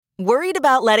Worried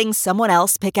about letting someone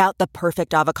else pick out the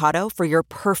perfect avocado for your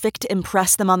perfect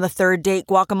impress them on the third date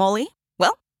guacamole?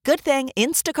 Well, good thing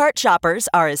Instacart shoppers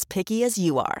are as picky as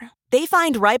you are. They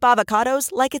find ripe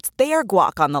avocados like it's their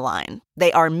guac on the line.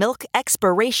 They are milk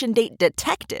expiration date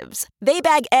detectives. They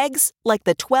bag eggs like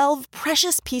the 12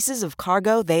 precious pieces of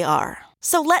cargo they are.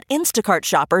 So let Instacart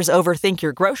shoppers overthink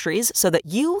your groceries so that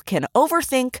you can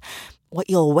overthink what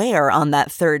you'll wear on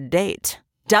that third date.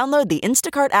 Download the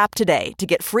Instacart app today to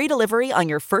get free delivery on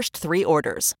your first 3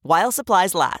 orders, while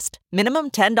supplies last.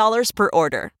 Minimum $10 per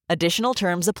order. Additional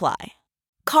terms apply.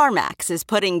 CarMax is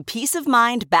putting peace of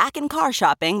mind back in car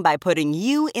shopping by putting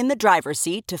you in the driver's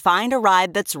seat to find a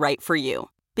ride that's right for you.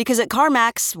 Because at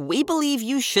CarMax, we believe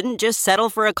you shouldn't just settle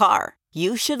for a car.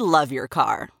 You should love your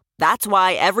car. That's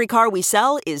why every car we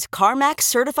sell is CarMax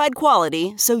certified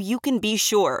quality, so you can be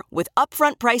sure with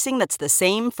upfront pricing that's the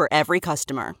same for every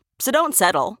customer. So don't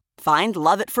settle. Find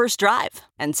love at first drive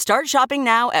and start shopping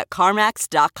now at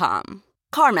CarMax.com.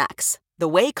 CarMax, the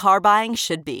way car buying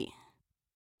should be.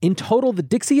 In total, the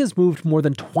Dixie has moved more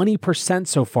than 20%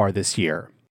 so far this year.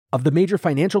 Of the major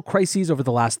financial crises over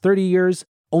the last 30 years,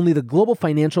 only the global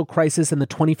financial crisis and the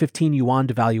 2015 yuan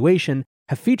devaluation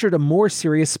have featured a more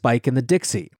serious spike in the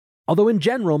Dixie. Although in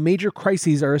general, major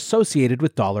crises are associated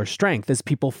with dollar strength as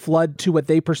people flood to what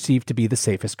they perceive to be the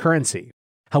safest currency.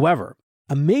 However,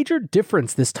 a major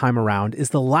difference this time around is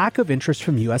the lack of interest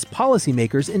from US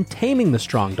policymakers in taming the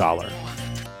strong dollar.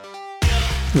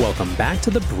 Welcome back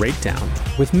to The Breakdown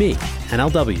with me,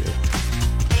 NLW.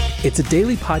 It's a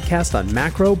daily podcast on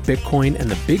macro, Bitcoin,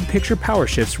 and the big picture power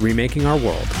shifts remaking our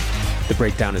world. The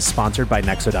Breakdown is sponsored by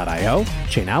Nexo.io,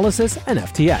 Chainalysis, and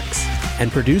FTX, and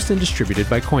produced and distributed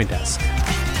by CoinDesk.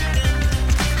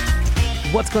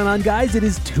 What's going on, guys? It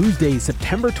is Tuesday,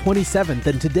 September 27th,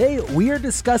 and today we are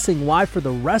discussing why, for the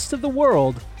rest of the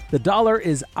world, the dollar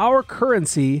is our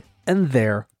currency and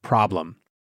their problem.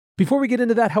 Before we get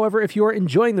into that, however, if you are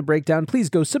enjoying The Breakdown, please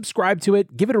go subscribe to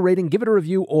it, give it a rating, give it a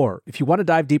review, or if you want to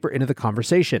dive deeper into the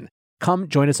conversation, come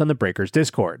join us on the Breakers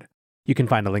Discord. You can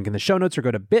find a link in the show notes or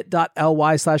go to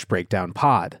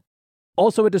bit.ly/breakdownpod.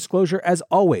 Also, a disclosure, as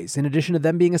always, in addition to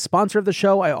them being a sponsor of the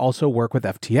show, I also work with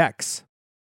FTX.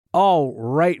 All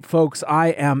right, folks, I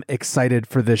am excited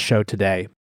for this show today.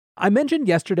 I mentioned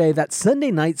yesterday that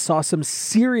Sunday night saw some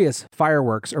serious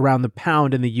fireworks around the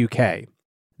pound in the UK.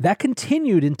 That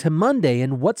continued into Monday,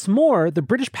 and what's more, the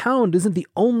British pound isn't the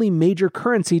only major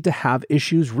currency to have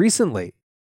issues recently.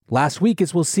 Last week,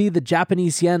 as we'll see, the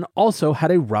Japanese yen also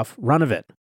had a rough run of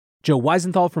it. Joe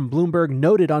Weisenthal from Bloomberg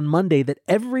noted on Monday that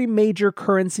every major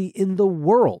currency in the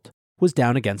world was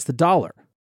down against the dollar.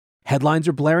 Headlines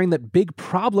are blaring that big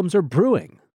problems are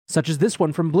brewing, such as this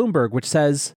one from Bloomberg, which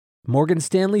says, Morgan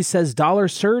Stanley says dollar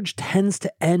surge tends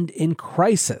to end in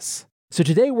crisis. So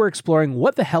today we're exploring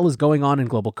what the hell is going on in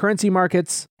global currency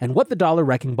markets and what the dollar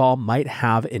wrecking ball might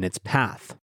have in its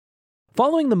path.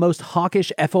 Following the most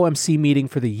hawkish FOMC meeting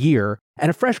for the year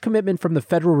and a fresh commitment from the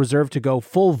Federal Reserve to go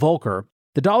full Volcker,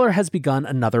 the dollar has begun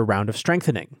another round of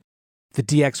strengthening. The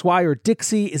DXY, or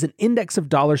Dixie, is an index of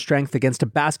dollar strength against a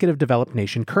basket of developed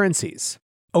nation currencies.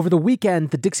 Over the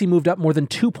weekend, the Dixie moved up more than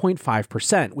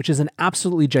 2.5%, which is an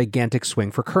absolutely gigantic swing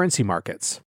for currency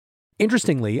markets.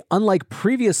 Interestingly, unlike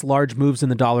previous large moves in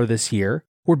the dollar this year,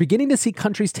 we're beginning to see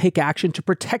countries take action to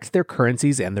protect their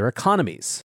currencies and their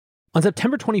economies. On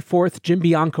September 24th, Jim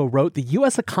Bianco wrote, the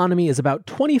US economy is about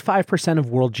 25% of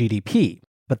world GDP,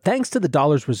 but thanks to the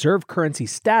dollar's reserve currency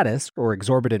status, or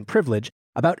exorbitant privilege,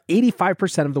 about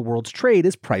 85% of the world's trade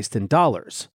is priced in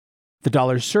dollars. The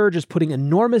dollar's surge is putting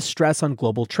enormous stress on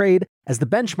global trade as the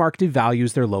benchmark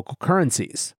devalues their local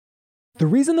currencies. The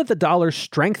reason that the dollar's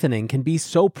strengthening can be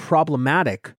so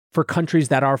problematic for countries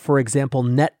that are, for example,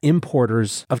 net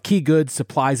importers of key goods,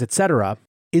 supplies, etc.,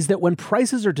 is that when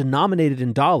prices are denominated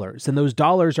in dollars and those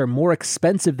dollars are more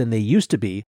expensive than they used to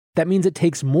be, that means it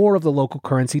takes more of the local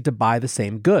currency to buy the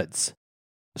same goods.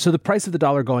 So the price of the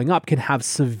dollar going up can have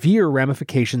severe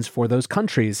ramifications for those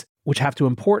countries, which have to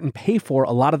import and pay for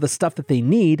a lot of the stuff that they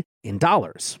need in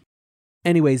dollars.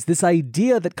 Anyways, this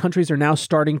idea that countries are now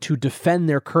starting to defend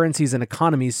their currencies and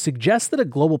economies suggests that a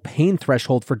global pain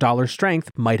threshold for dollar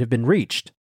strength might have been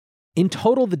reached. In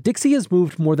total, the Dixie has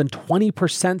moved more than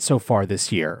 20% so far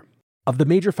this year. Of the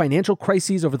major financial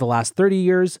crises over the last 30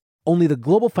 years, only the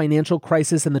global financial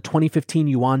crisis and the 2015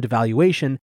 yuan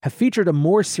devaluation have featured a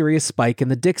more serious spike in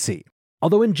the Dixie.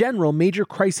 Although in general, major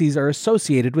crises are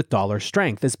associated with dollar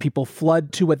strength as people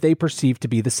flood to what they perceive to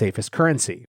be the safest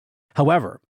currency.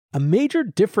 However, a major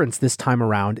difference this time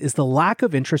around is the lack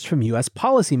of interest from US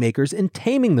policymakers in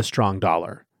taming the strong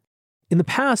dollar. In the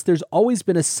past, there's always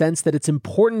been a sense that it's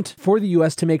important for the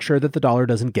US to make sure that the dollar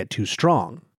doesn't get too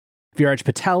strong. Viraj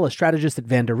Patel, a strategist at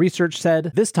Vanda Research,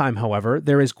 said, this time, however,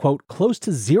 there is, quote, close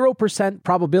to 0%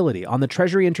 probability on the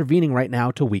Treasury intervening right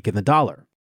now to weaken the dollar.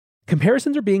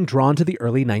 Comparisons are being drawn to the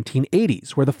early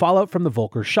 1980s, where the fallout from the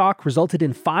Volcker shock resulted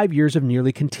in 5 years of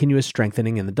nearly continuous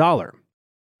strengthening in the dollar.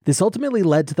 This ultimately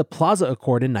led to the Plaza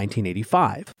Accord in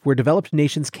 1985, where developed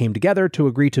nations came together to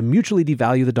agree to mutually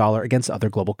devalue the dollar against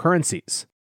other global currencies.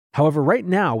 However, right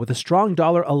now, with a strong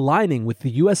dollar aligning with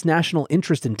the U.S. national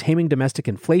interest in taming domestic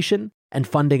inflation and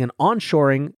funding an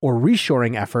onshoring or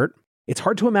reshoring effort, it's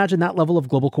hard to imagine that level of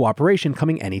global cooperation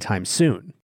coming anytime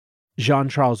soon.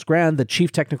 Jean-Charles Grand, the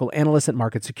chief technical analyst at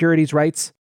Market Securities,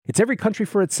 writes, it's every country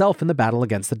for itself in the battle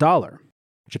against the dollar.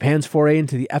 Japan's foray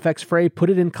into the FX fray put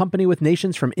it in company with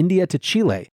nations from India to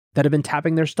Chile that have been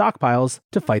tapping their stockpiles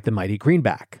to fight the mighty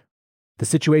greenback. The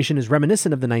situation is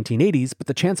reminiscent of the 1980s, but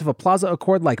the chance of a Plaza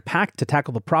Accord-like pact to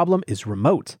tackle the problem is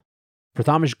remote.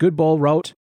 Prathamesh Goodbole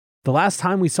wrote, the last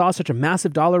time we saw such a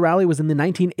massive dollar rally was in the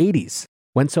 1980s,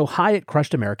 went so high it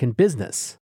crushed American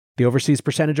business. The overseas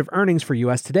percentage of earnings for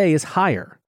US today is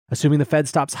higher. Assuming the Fed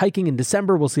stops hiking in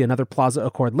December, we'll see another Plaza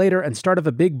Accord later and start of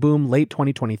a big boom late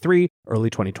 2023, early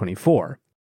 2024.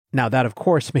 Now that, of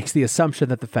course, makes the assumption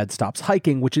that the Fed stops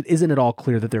hiking, which it isn't at all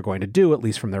clear that they're going to do, at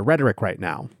least from their rhetoric right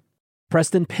now.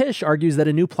 Preston Pysh argues that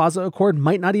a new Plaza Accord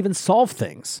might not even solve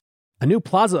things. A new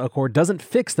Plaza Accord doesn't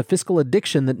fix the fiscal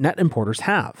addiction that net importers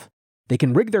have. They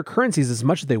can rig their currencies as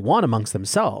much as they want amongst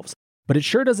themselves, but it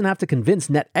sure doesn't have to convince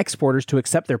net exporters to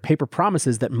accept their paper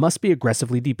promises that must be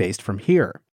aggressively debased from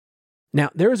here. Now,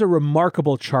 there is a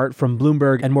remarkable chart from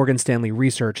Bloomberg and Morgan Stanley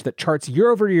Research that charts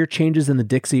year-over-year changes in the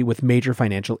Dixie with major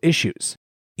financial issues.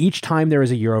 Each time there is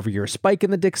a year-over-year spike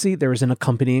in the Dixie, there is an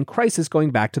accompanying crisis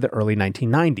going back to the early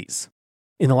 1990s.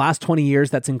 In the last 20 years,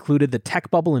 that's included the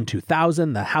tech bubble in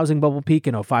 2000, the housing bubble peak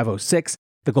in 05-06,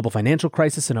 the global financial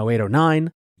crisis in 08-09,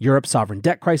 Europe's sovereign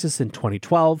debt crisis in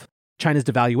 2012, China's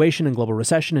devaluation and global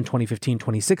recession in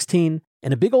 2015-2016,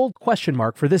 and a big old question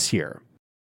mark for this year.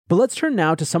 But let's turn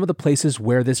now to some of the places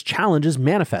where this challenge is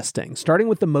manifesting, starting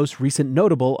with the most recent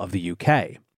notable of the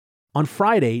UK. On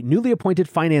Friday, newly appointed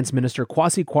Finance Minister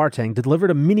Kwasi Kwarteng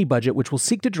delivered a mini-budget which will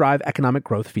seek to drive economic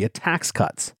growth via tax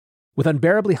cuts. With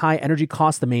unbearably high energy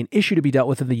costs the main issue to be dealt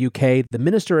with in the UK, the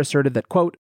minister asserted that,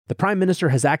 quote, the Prime Minister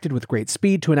has acted with great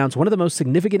speed to announce one of the most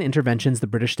significant interventions the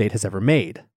British state has ever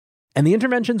made. And the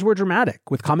interventions were dramatic,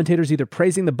 with commentators either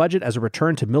praising the budget as a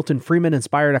return to Milton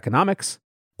Friedman-inspired economics,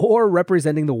 or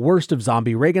representing the worst of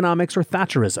zombie Reaganomics or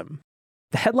Thatcherism.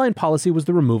 The headline policy was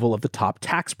the removal of the top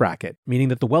tax bracket, meaning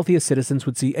that the wealthiest citizens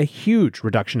would see a huge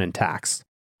reduction in tax.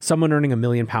 Someone earning £1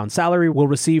 million salary will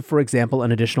receive, for example,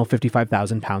 an additional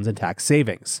 £55,000 in tax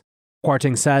savings.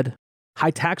 Kwarteng said,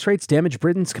 high tax rates damage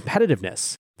Britain's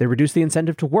competitiveness. They reduce the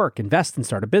incentive to work, invest, and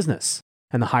start a business.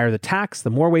 And the higher the tax,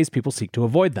 the more ways people seek to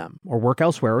avoid them, or work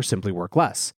elsewhere, or simply work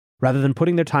less, rather than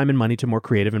putting their time and money to more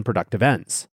creative and productive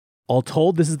ends. All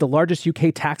told, this is the largest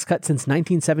UK tax cut since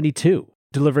 1972,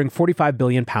 delivering £45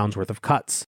 billion worth of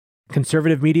cuts.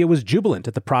 Conservative media was jubilant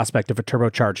at the prospect of a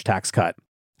turbocharged tax cut.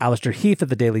 Alistair Heath of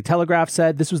the Daily Telegraph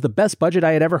said, this was the best budget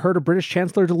I had ever heard a British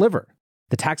Chancellor deliver.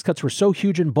 The tax cuts were so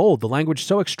huge and bold, the language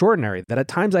so extraordinary, that at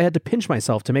times I had to pinch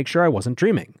myself to make sure I wasn't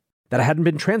dreaming. That I hadn't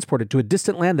been transported to a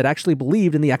distant land that actually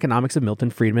believed in the economics of Milton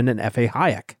Friedman and F.A.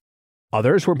 Hayek.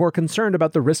 Others were more concerned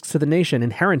about the risks to the nation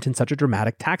inherent in such a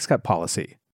dramatic tax cut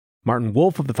policy. Martin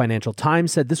Wolf of the Financial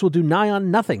Times said this will do nigh on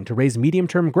nothing to raise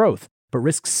medium-term growth, but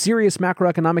risks serious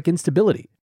macroeconomic instability.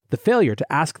 The failure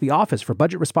to ask the Office for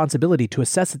Budget Responsibility to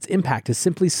assess its impact is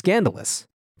simply scandalous.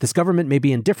 This government may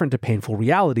be indifferent to painful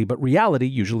reality, but reality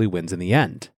usually wins in the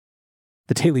end.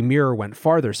 The Daily Mirror went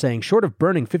farther, saying short of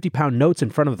burning £50 notes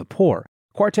in front of the poor,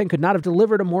 Kwarteng could not have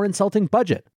delivered a more insulting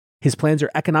budget. His plans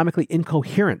are economically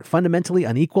incoherent, fundamentally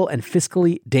unequal, and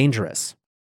fiscally dangerous.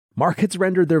 Markets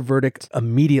rendered their verdict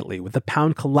immediately, with the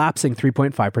pound collapsing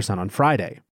 3.5% on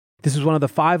Friday. This was one of the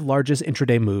 5 largest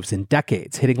intraday moves in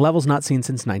decades, hitting levels not seen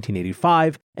since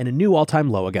 1985 and a new all-time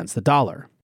low against the dollar.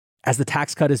 As the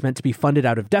tax cut is meant to be funded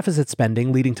out of deficit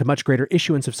spending, leading to much greater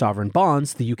issuance of sovereign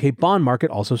bonds, the UK bond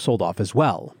market also sold off as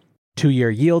well. 2-year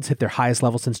yields hit their highest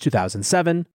level since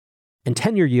 2007, and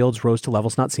 10-year yields rose to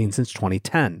levels not seen since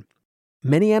 2010.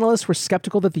 Many analysts were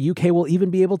skeptical that the UK will even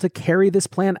be able to carry this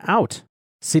plan out.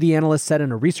 Citi analysts said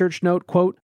in a research note,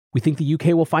 quote, we think the UK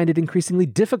will find it increasingly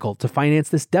difficult to finance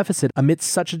this deficit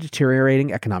amidst such a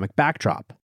deteriorating economic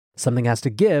backdrop. Something has to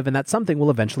give, and that something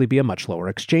will eventually be a much lower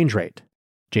exchange rate.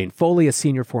 Jane Foley, a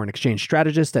senior foreign exchange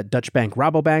strategist at Dutch bank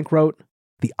Rabobank, wrote,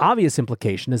 the obvious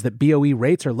implication is that BOE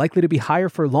rates are likely to be higher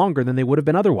for longer than they would have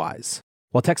been otherwise.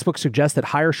 While textbooks suggest that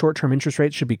higher short-term interest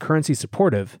rates should be currency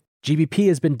supportive, GBP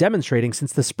has been demonstrating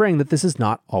since the spring that this is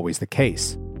not always the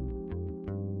case.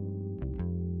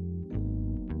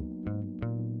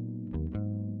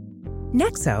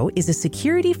 Nexo is a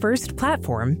security-first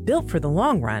platform built for the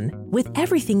long run with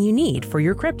everything you need for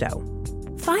your crypto.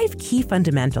 5 key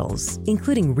fundamentals,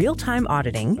 including real-time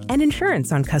auditing and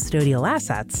insurance on custodial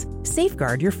assets,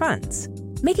 safeguard your funds,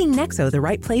 making Nexo the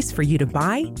right place for you to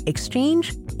buy,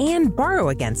 exchange, and borrow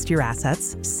against your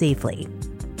assets safely.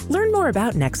 Learn more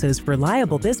about Nexo's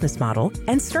reliable business model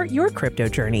and start your crypto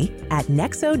journey at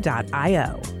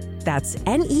nexo.io. That's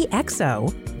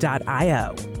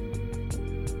NEXO.io.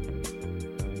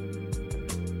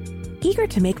 Eager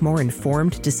to make more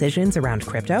informed decisions around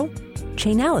crypto?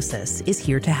 Chainalysis is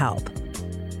here to help.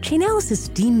 Chainalysis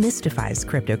demystifies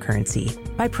cryptocurrency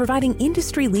by providing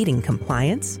industry-leading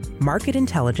compliance, market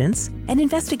intelligence, and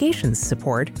investigations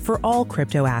support for all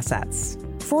crypto assets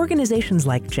for organizations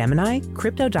like Gemini,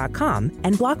 Crypto.com,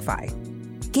 and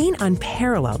BlockFi. Gain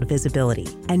unparalleled visibility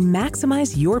and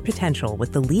maximize your potential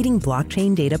with the leading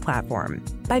blockchain data platform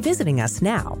by visiting us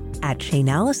now at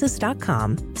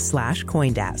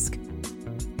chainalysis.com/Coindesk.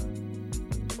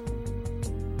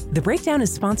 The Breakdown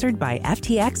is sponsored by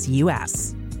FTX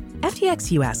US.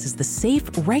 FTX US is the safe,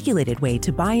 regulated way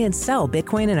to buy and sell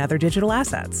Bitcoin and other digital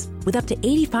assets, with up to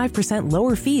 85%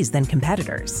 lower fees than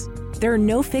competitors. There are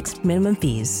no fixed minimum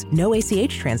fees, no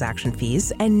ACH transaction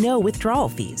fees, and no withdrawal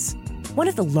fees. One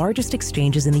of the largest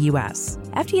exchanges in the US,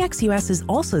 FTX US is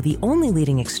also the only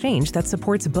leading exchange that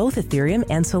supports both Ethereum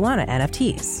and Solana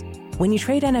NFTs. When you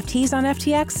trade NFTs on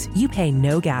FTX, you pay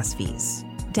no gas fees.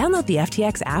 Download the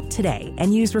FTX app today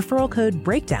and use referral code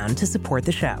BREAKDOWN to support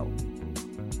the show.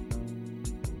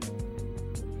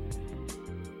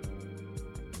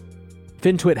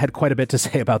 FinTwit had quite a bit to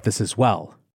say about this as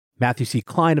well. Matthew C.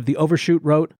 Klein of The Overshoot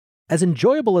wrote, "As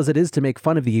enjoyable as it is to make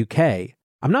fun of the UK,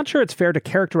 I'm not sure it's fair to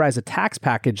characterize a tax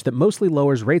package that mostly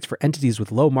lowers rates for entities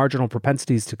with low marginal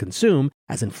propensities to consume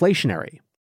as inflationary."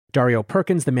 Dario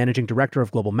Perkins, the managing director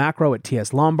of Global Macro at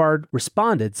TS Lombard,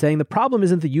 responded saying the problem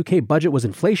isn't the UK budget was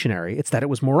inflationary, it's that it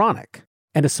was moronic.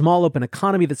 And a small open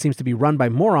economy that seems to be run by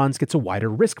morons gets a wider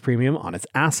risk premium on its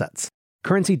assets.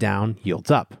 Currency down,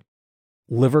 yields up.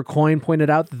 Livercoin pointed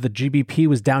out that the GBP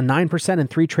was down 9% in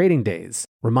 3 trading days,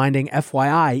 reminding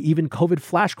FYI even COVID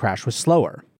flash crash was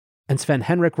slower. And Sven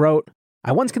Henrik wrote,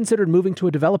 "I once considered moving to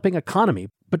a developing economy,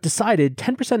 but decided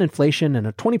 10% inflation and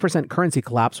a 20% currency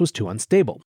collapse was too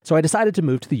unstable. So I decided to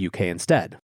move to the UK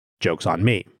instead. Joke's on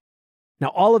me." Now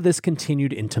all of this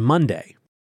continued into Monday.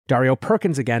 Dario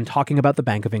Perkins again talking about the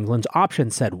Bank of England's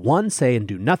options said 1, say and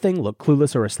do nothing, look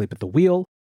clueless or asleep at the wheel.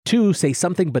 2, say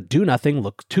something but do nothing,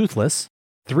 look toothless.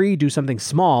 3, do something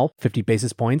small, 50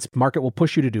 basis points, market will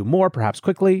push you to do more, perhaps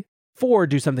quickly. 4,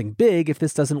 do something big, if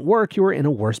this doesn't work, you are in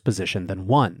a worse position than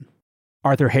 1.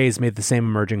 Arthur Hayes made the same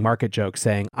emerging market joke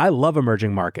saying, "I love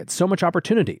emerging markets, so much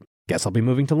opportunity. Guess I'll be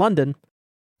moving to London."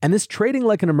 And this trading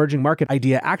like an emerging market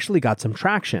idea actually got some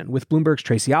traction, with Bloomberg's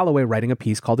Tracy Alloway writing a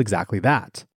piece called exactly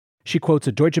that. She quotes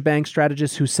a Deutsche Bank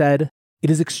strategist who said,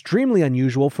 "It is extremely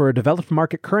unusual for a developed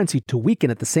market currency to weaken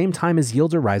at the same time as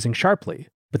yields are rising sharply.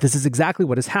 But this is exactly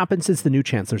what has happened since the new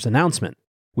chancellor's announcement.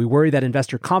 We worry that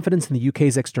investor confidence in the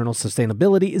UK's external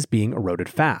sustainability is being eroded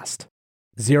fast."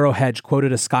 Zero Hedge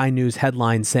quoted a Sky News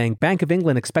headline saying Bank of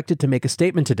England expected to make a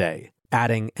statement today,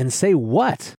 adding, "And say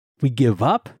what? We give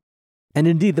up?" And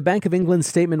indeed, the Bank of England's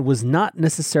statement was not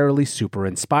necessarily super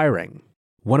inspiring.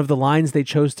 One of the lines they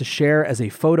chose to share as a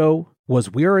photo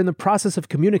was, "We are in the process of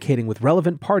communicating with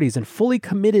relevant parties and fully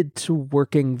committed to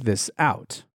working this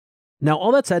out." Now,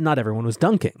 all that said, not everyone was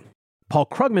dunking. Paul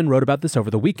Krugman wrote about this over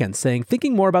the weekend, saying,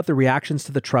 "Thinking more about the reactions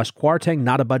to the Truss Kwarteng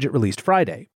not a budget released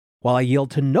Friday. While I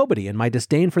yield to nobody in my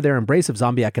disdain for their embrace of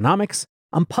zombie economics,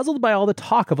 I'm puzzled by all the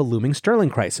talk of a looming sterling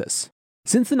crisis.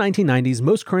 Since the 1990s,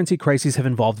 most currency crises have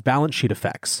involved balance sheet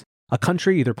effects. A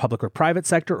country, either public or private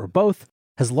sector or both,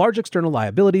 has large external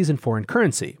liabilities in foreign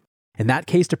currency. In that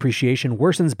case, depreciation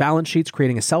worsens balance sheets,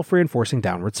 creating a self-reinforcing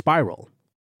downward spiral.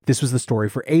 This was the story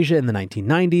for Asia in the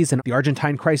 1990s and the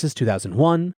Argentine crisis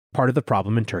 2001, part of the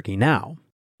problem in Turkey now.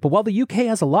 But while the UK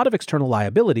has a lot of external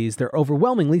liabilities, they're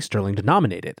overwhelmingly sterling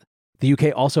denominated. The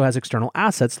UK also has external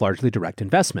assets, largely direct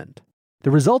investment. The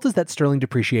result is that sterling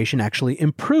depreciation actually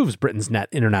improves Britain's net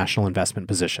international investment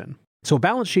position. So a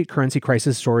balance sheet currency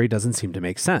crisis story doesn't seem to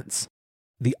make sense.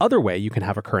 The other way you can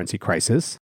have a currency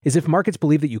crisis is if markets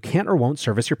believe that you can't or won't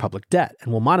service your public debt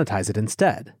and will monetize it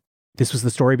instead. This was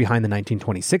the story behind the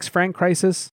 1926 franc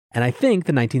crisis, and I think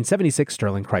the 1976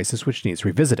 sterling crisis, which needs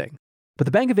revisiting. But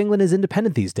the Bank of England is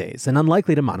independent these days and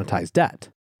unlikely to monetize debt.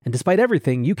 And despite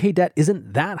everything, UK debt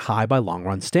isn't that high by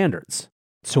long-run standards.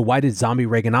 So why did zombie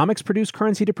Reaganomics produce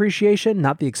currency depreciation,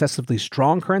 not the excessively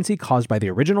strong currency caused by the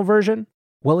original version?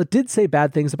 Well, it did say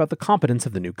bad things about the competence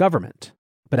of the new government.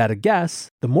 But at a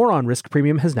guess, the moron risk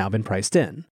premium has now been priced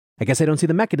in. I guess I don't see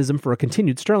the mechanism for a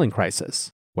continued sterling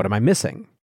crisis. What am I missing?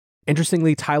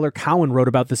 Interestingly, Tyler Cowen wrote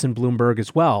about this in Bloomberg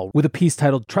as well, with a piece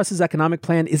titled Truss's Economic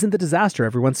Plan Isn't the Disaster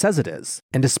Everyone Says It Is,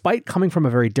 and despite coming from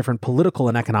a very different political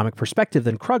and economic perspective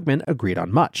than Krugman, agreed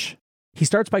on much. He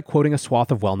starts by quoting a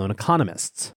swath of well-known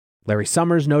economists. Larry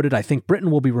Summers noted, I think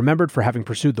Britain will be remembered for having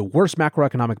pursued the worst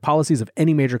macroeconomic policies of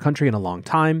any major country in a long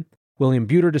time. William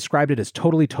Buter described it as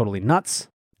totally nuts.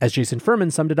 As Jason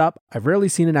Furman summed it up, I've rarely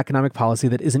seen an economic policy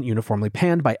that isn't uniformly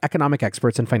panned by economic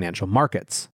experts and financial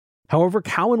markets. However,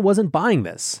 Cowen wasn't buying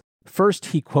this. First,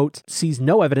 he, quote, sees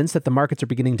no evidence that the markets are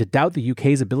beginning to doubt the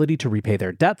UK's ability to repay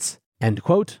their debts, end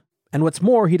quote. And what's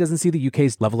more, he doesn't see the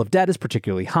UK's level of debt as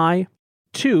particularly high.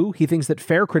 2, he thinks that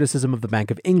fair criticism of the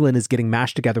Bank of England is getting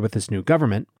mashed together with this new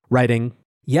government, writing,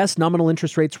 yes, nominal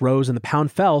interest rates rose and the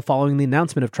pound fell following the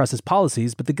announcement of Truss's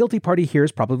policies, but the guilty party here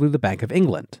is probably the Bank of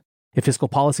England. If fiscal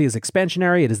policy is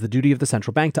expansionary, it is the duty of the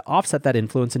central bank to offset that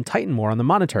influence and tighten more on the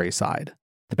monetary side.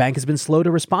 The bank has been slow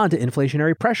to respond to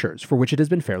inflationary pressures, for which it has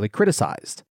been fairly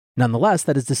criticized. Nonetheless,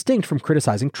 that is distinct from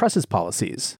criticizing Truss's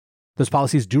policies. Those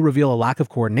policies do reveal a lack of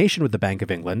coordination with the Bank of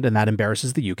England, and that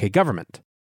embarrasses the UK government.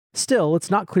 Still,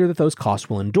 it's not clear that those costs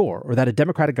will endure, or that a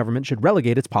democratic government should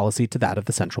relegate its policy to that of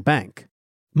the central bank.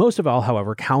 Most of all,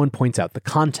 however, Cowen points out the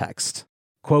context.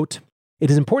 Quote, it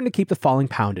is important to keep the falling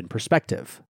pound in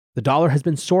perspective. The dollar has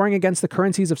been soaring against the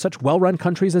currencies of such well-run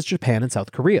countries as Japan and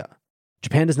South Korea.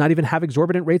 Japan does not even have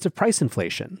exorbitant rates of price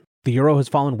inflation. The euro has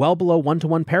fallen well below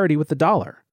one-to-one parity with the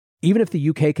dollar. Even if the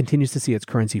UK continues to see its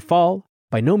currency fall,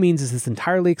 by no means is this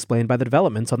entirely explained by the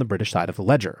developments on the British side of the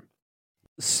ledger.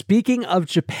 Speaking of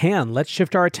Japan, let's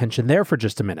shift our attention there for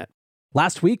just a minute.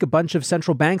 Last week, a bunch of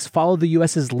central banks followed the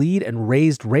US's lead and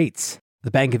raised rates.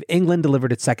 The Bank of England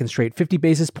delivered its second straight 50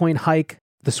 basis point hike.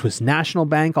 The Swiss National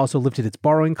Bank also lifted its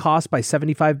borrowing costs by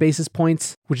 75 basis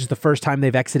points, which is the first time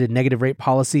they've exited negative rate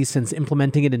policy since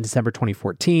implementing it in December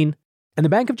 2014. And the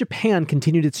Bank of Japan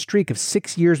continued its streak of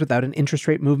 6 years without an interest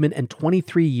rate movement and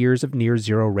 23 years of near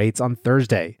zero rates on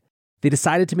Thursday. They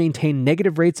decided to maintain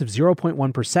negative rates of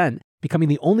 0.1%, becoming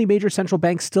the only major central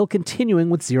bank still continuing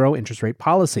with zero interest rate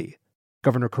policy.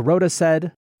 Governor Kuroda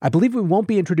said, I believe we won't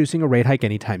be introducing a rate hike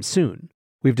anytime soon.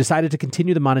 We've decided to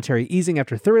continue the monetary easing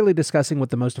after thoroughly discussing what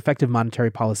the most effective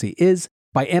monetary policy is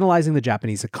by analyzing the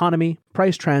Japanese economy,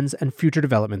 price trends, and future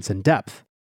developments in depth.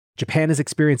 Japan is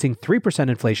experiencing 3%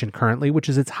 inflation currently, which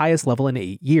is its highest level in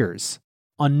 8 years.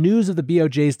 On news of the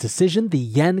BOJ's decision, the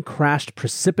yen crashed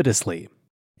precipitously.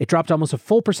 It dropped almost a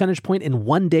full percentage point in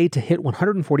one day to hit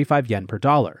 145 yen per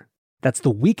dollar. That's the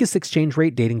weakest exchange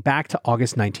rate dating back to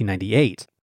August 1998.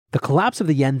 The collapse of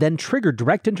the yen then triggered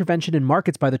direct intervention in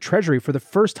markets by the Treasury for the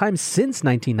first time since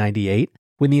 1998,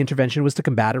 when the intervention was to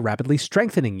combat a rapidly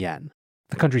strengthening yen.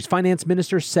 The country's finance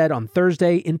minister said on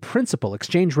Thursday, in principle,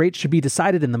 exchange rates should be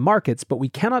decided in the markets, but we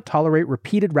cannot tolerate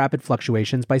repeated rapid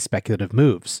fluctuations by speculative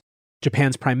moves.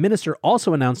 Japan's prime minister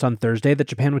also announced on Thursday that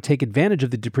Japan would take advantage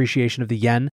of the depreciation of the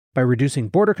yen by reducing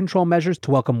border control measures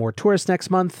to welcome more tourists next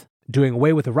month, doing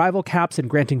away with arrival caps, and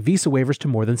granting visa waivers to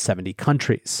more than 70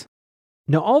 countries.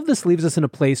 Now, all of this leaves us in a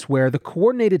place where the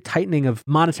coordinated tightening of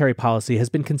monetary policy has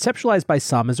been conceptualized by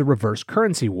some as a reverse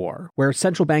currency war, where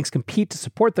central banks compete to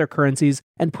support their currencies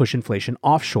and push inflation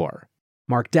offshore.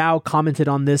 Mark Dow commented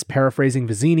on this, paraphrasing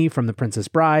Vizzini from The Princess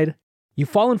Bride, "You've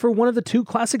fallen for one of the two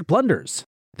classic blunders.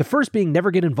 The first being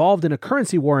never get involved in a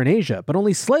currency war in Asia, but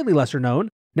only slightly lesser known,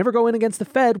 never go in against the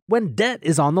Fed when debt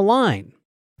is on the line."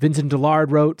 Vincent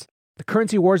Dillard wrote, "The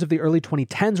currency wars of the early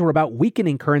 2010s were about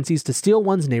weakening currencies to steal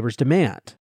one's neighbor's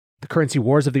demand. The currency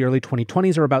wars of the early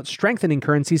 2020s are about strengthening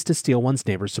currencies to steal one's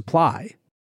neighbor's supply."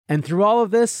 And through all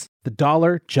of this, the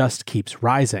dollar just keeps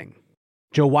rising.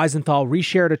 Joe Weisenthal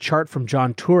reshared a chart from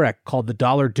John Turek called the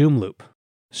dollar doom loop.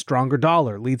 Stronger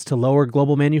dollar leads to lower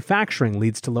global manufacturing,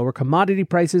 leads to lower commodity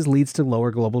prices, leads to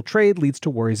lower global trade, leads to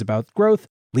worries about growth,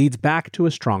 leads back to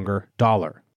a stronger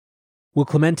dollar. Will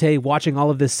Clemente, watching all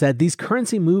of this, said, "These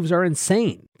currency moves are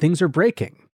insane. Things are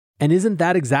breaking." And isn't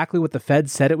that exactly what the Fed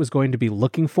said it was going to be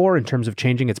looking for in terms of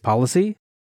changing its policy?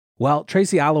 Well,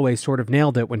 Tracy Alloway sort of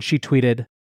nailed it when she tweeted,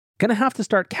 "Gonna have to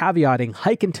start caveating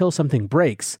hike until something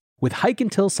breaks with hike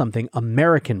until something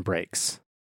American breaks."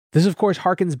 This, of course,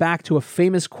 harkens back to a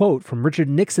famous quote from Richard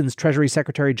Nixon's Treasury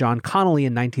Secretary John Connally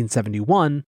in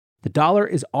 1971, "The dollar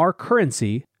is our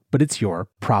currency, but it's your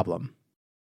problem."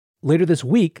 Later this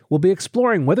week, we'll be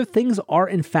exploring whether things are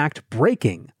in fact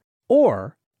breaking,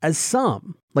 or as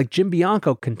some, like Jim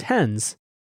Bianco, contends.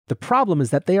 The problem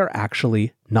is that they are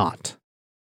actually not.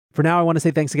 For now, I want to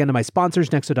say thanks again to my sponsors,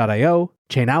 Nexo.io,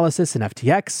 Chainalysis, and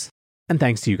FTX, and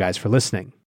thanks to you guys for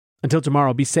listening. Until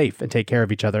tomorrow, be safe and take care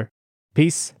of each other.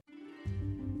 Peace.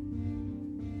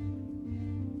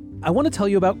 I want to tell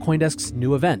you about CoinDesk's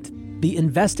new event, the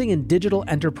Investing in Digital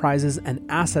Enterprises and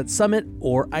Assets Summit,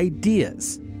 or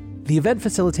IDEAS. The event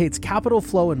facilitates capital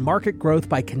flow and market growth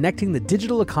by connecting the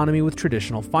digital economy with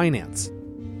traditional finance.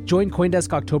 Join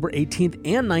CoinDesk October 18th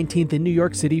and 19th in New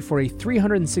York City for a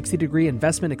 360-degree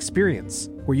investment experience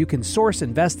where you can source,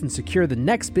 invest, and secure the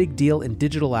next big deal in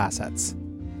digital assets.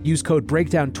 Use code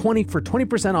BREAKDOWN20 for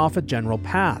 20% off a general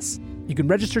pass. You can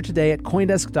register today at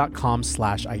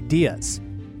coindesk.com/ideas.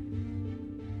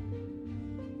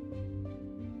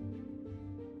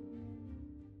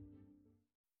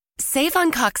 Save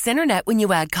on Cox Internet when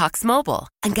you add Cox Mobile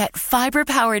and get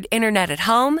fiber-powered internet at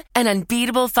home and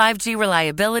unbeatable 5G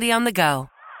reliability on the go.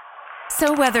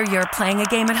 So whether you're playing a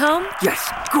game at home,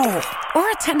 yes, cool, or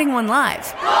attending one live,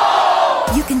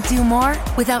 you can do more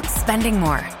without spending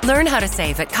more. Learn how to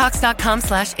save at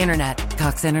cox.com/internet.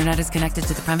 Cox Internet is connected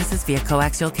to the premises via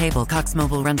coaxial cable. Cox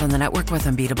Mobile runs on the network with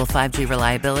unbeatable 5G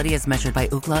reliability as measured by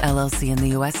Ookla LLC in the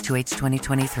U.S. 2H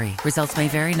 2023. Results may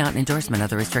vary, not an endorsement.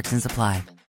 Other restrictions apply.